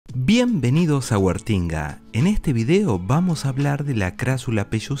Bienvenidos a Huertinga. En este video vamos a hablar de la Crassula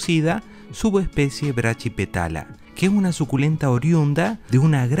pellucida, subespecie Brachypetala, que es una suculenta oriunda de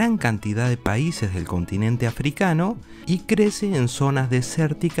una gran cantidad de países del continente africano y crece en zonas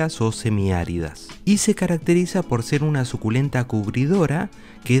desérticas o semiáridas. Y se caracteriza por ser una suculenta cubridora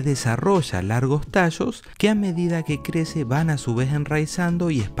que desarrolla largos tallos que a medida que crece van a su vez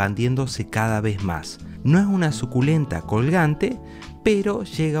enraizando y expandiéndose cada vez más. No es una suculenta colgante, pero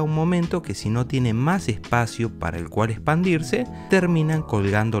llega un momento que si no tiene más espacio para el cual expandirse, terminan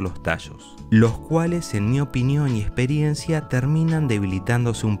colgando los tallos, los cuales en mi opinión y experiencia terminan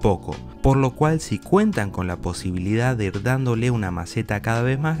debilitándose un poco, por lo cual si cuentan con la posibilidad de ir dándole una maceta cada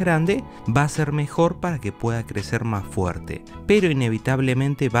vez más grande, va a ser mejor para que pueda crecer más fuerte, pero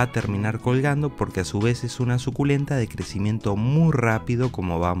inevitablemente va a terminar colgando porque a su vez es una suculenta de crecimiento muy rápido,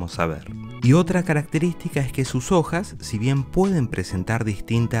 como vamos a ver. Y otra característica es que sus hojas, si bien pueden presentar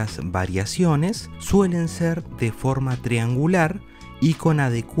distintas variaciones, suelen ser de forma triangular y con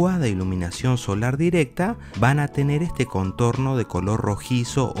adecuada iluminación solar directa van a tener este contorno de color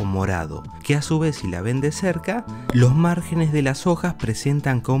rojizo o morado, que a su vez si la ven de cerca, los márgenes de las hojas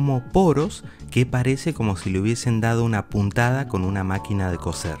presentan como poros que parece como si le hubiesen dado una puntada con una máquina de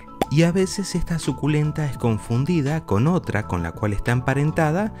coser. Y a veces esta suculenta es confundida con otra con la cual está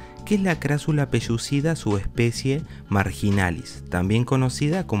emparentada, que es la Crassula pellucida subespecie Marginalis, también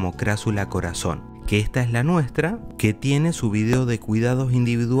conocida como Crassula Corazón, que esta es la nuestra, que tiene su video de cuidados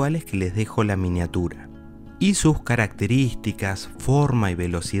individuales que les dejo la miniatura. Y sus características, forma y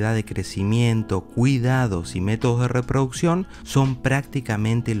velocidad de crecimiento, cuidados y métodos de reproducción son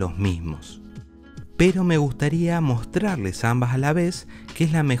prácticamente los mismos. Pero me gustaría mostrarles ambas a la vez, que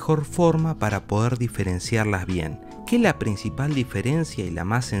es la mejor forma para poder diferenciarlas bien. Que la principal diferencia y la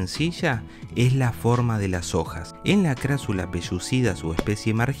más sencilla es la forma de las hojas. En la Crassula pellucida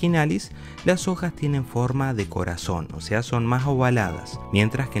subespecie Marginalis, las hojas tienen forma de corazón, o sea son más ovaladas,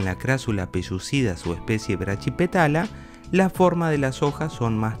 mientras que en la Crassula pellucida subespecie Brachypetala, la forma de las hojas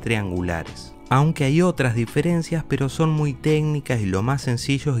son más triangulares. Aunque hay otras diferencias, pero son muy técnicas y lo más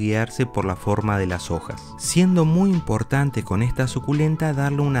sencillo es guiarse por la forma de las hojas. Siendo muy importante con esta suculenta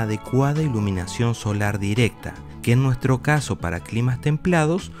darle una adecuada iluminación solar directa, que en nuestro caso para climas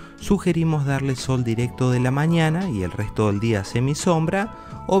templados sugerimos darle sol directo de la mañana y el resto del día semisombra,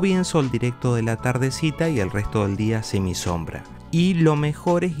 o bien sol directo de la tardecita y el resto del día semisombra. Y lo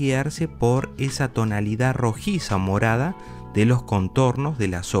mejor es guiarse por esa tonalidad rojiza o morada de los contornos de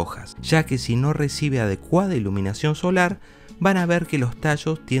las hojas, ya que si no recibe adecuada iluminación solar, van a ver que los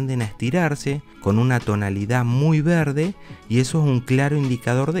tallos tienden a estirarse con una tonalidad muy verde y eso es un claro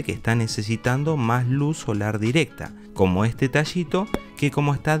indicador de que está necesitando más luz solar directa, como este tallito que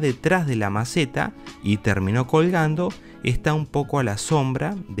como está detrás de la maceta y terminó colgando, está un poco a la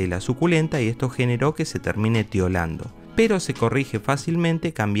sombra de la suculenta y esto generó que se termine tiolando, pero se corrige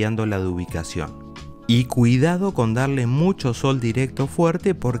fácilmente cambiándola de ubicación. Y cuidado con darle mucho sol directo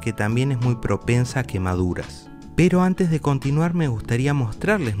fuerte porque también es muy propensa a quemaduras. Pero antes de continuar me gustaría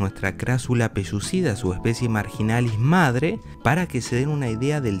mostrarles nuestra Crassula pellucida subespecie Marginalis madre para que se den una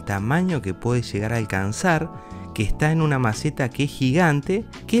idea del tamaño que puede llegar a alcanzar, que está en una maceta que es gigante,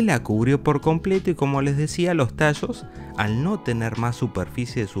 que la cubrió por completo y como les decía los tallos, al no tener más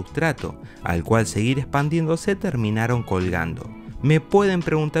superficie de sustrato al cual seguir expandiéndose terminaron colgando. Me pueden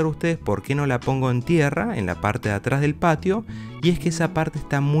preguntar ustedes por qué no la pongo en tierra, en la parte de atrás del patio, y es que esa parte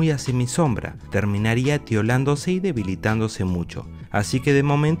está muy a semisombra, terminaría tiolándose y debilitándose mucho, así que de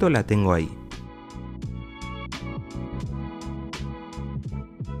momento la tengo ahí.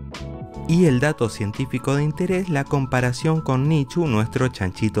 Y el dato científico de interés, la comparación con Nichu, nuestro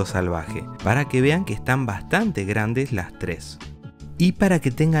chanchito salvaje, para que vean que están bastante grandes las tres. Y para que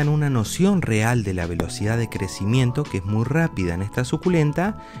tengan una noción real de la velocidad de crecimiento, que es muy rápida en esta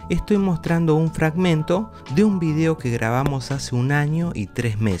suculenta, estoy mostrando un fragmento de un video que grabamos hace 1 año y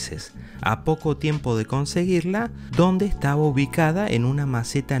 3 meses, a poco tiempo de conseguirla, donde estaba ubicada en una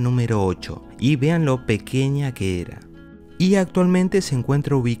maceta número 8, y vean lo pequeña que era. Y actualmente se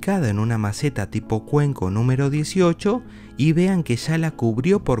encuentra ubicada en una maceta tipo cuenco número 18, y vean que ya la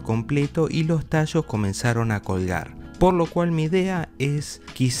cubrió por completo y los tallos comenzaron a colgar. Por lo cual mi idea es,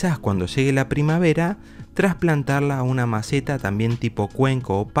 quizás cuando llegue la primavera, trasplantarla a una maceta también tipo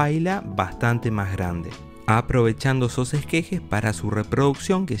cuenco o paila bastante más grande, aprovechando esos esquejes para su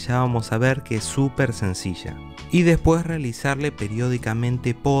reproducción, que ya vamos a ver que es súper sencilla. Y después realizarle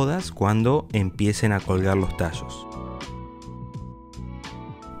periódicamente podas cuando empiecen a colgar los tallos.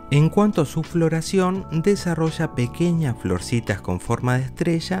 En cuanto a su floración, desarrolla pequeñas florcitas con forma de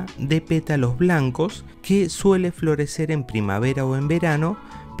estrella de pétalos blancos que suele florecer en primavera o en verano,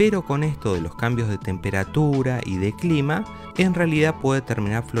 pero con esto de los cambios de temperatura y de clima, en realidad puede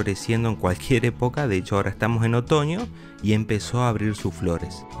terminar floreciendo en cualquier época. De hecho, ahora estamos en otoño y empezó a abrir sus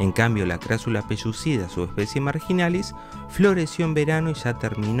flores. En cambio, la Crassula pellucida, su especie Marginalis, floreció en verano y ya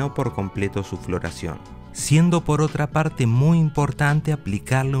terminó por completo su floración. Siendo por otra parte muy importante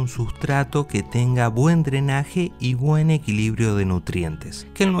aplicarle un sustrato que tenga buen drenaje y buen equilibrio de nutrientes,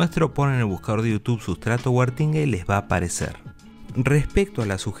 que el nuestro pone en el buscador de YouTube sustrato Huertinga y les va a aparecer. Respecto a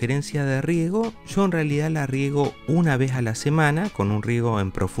la sugerencia de riego, yo en realidad la riego una vez a la semana con un riego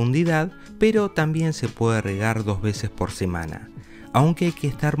en profundidad, pero también se puede regar 2 veces por semana. Aunque hay que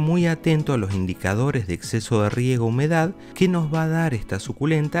estar muy atento a los indicadores de exceso de riego o humedad que nos va a dar esta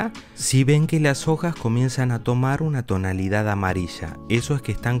suculenta si ven que las hojas comienzan a tomar una tonalidad amarilla. Eso es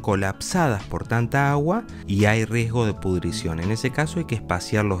que están colapsadas por tanta agua y hay riesgo de pudrición. En ese caso hay que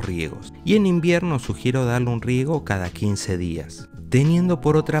espaciar los riegos. Y en invierno sugiero darle un riego cada 15 días. Teniendo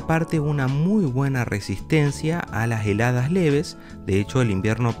por otra parte una muy buena resistencia a las heladas leves. De hecho, el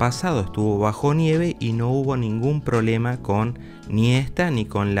invierno pasado estuvo bajo nieve y no hubo ningún problema con ni esta ni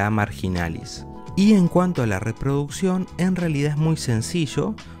con la Marginalis. Y en cuanto a la reproducción, en realidad es muy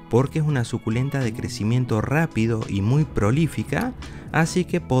sencillo porque es una suculenta de crecimiento rápido y muy prolífica, así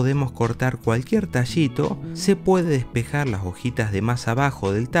que podemos cortar cualquier tallito, se puede despejar las hojitas de más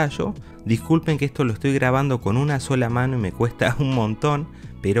abajo del tallo. Disculpen que esto lo estoy grabando con una sola mano y me cuesta un montón,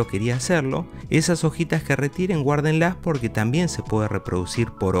 pero quería hacerlo. Esas hojitas que retiren, guárdenlas porque también se puede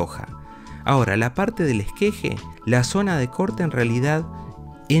reproducir por hoja. Ahora, la parte del esqueje, la zona de corte en realidad,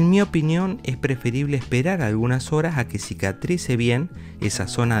 en mi opinión, es preferible esperar algunas horas a que cicatrice bien esa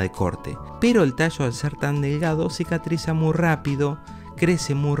zona de corte. Pero el tallo, al ser tan delgado, cicatriza muy rápido,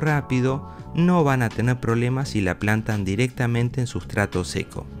 crece muy rápido, no van a tener problemas si la plantan directamente en sustrato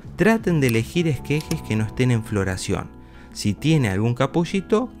seco. Traten de elegir esquejes que no estén en floración. Si tiene algún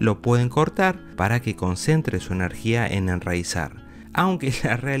capullito, lo pueden cortar para que concentre su energía en enraizar. Aunque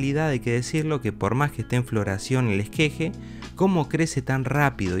la realidad, hay que decirlo, que por más que esté en floración el esqueje, como crece tan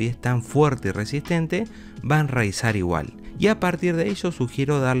rápido y es tan fuerte y resistente, va a enraizar igual. Y a partir de ello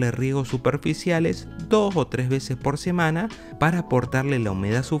sugiero darle riegos superficiales 2 o 3 veces por semana para aportarle la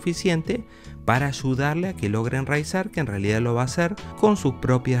humedad suficiente para ayudarle a que logre enraizar, que en realidad lo va a hacer con sus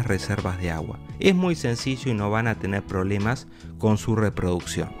propias reservas de agua. Es muy sencillo y no van a tener problemas con su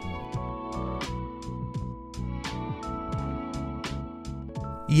reproducción.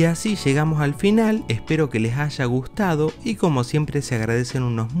 Y así llegamos al final, espero que les haya gustado y como siempre se agradecen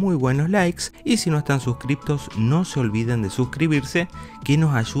unos muy buenos likes y si no están suscriptos no se olviden de suscribirse, que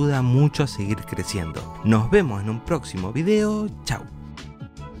nos ayuda mucho a seguir creciendo. Nos vemos en un próximo video, chao.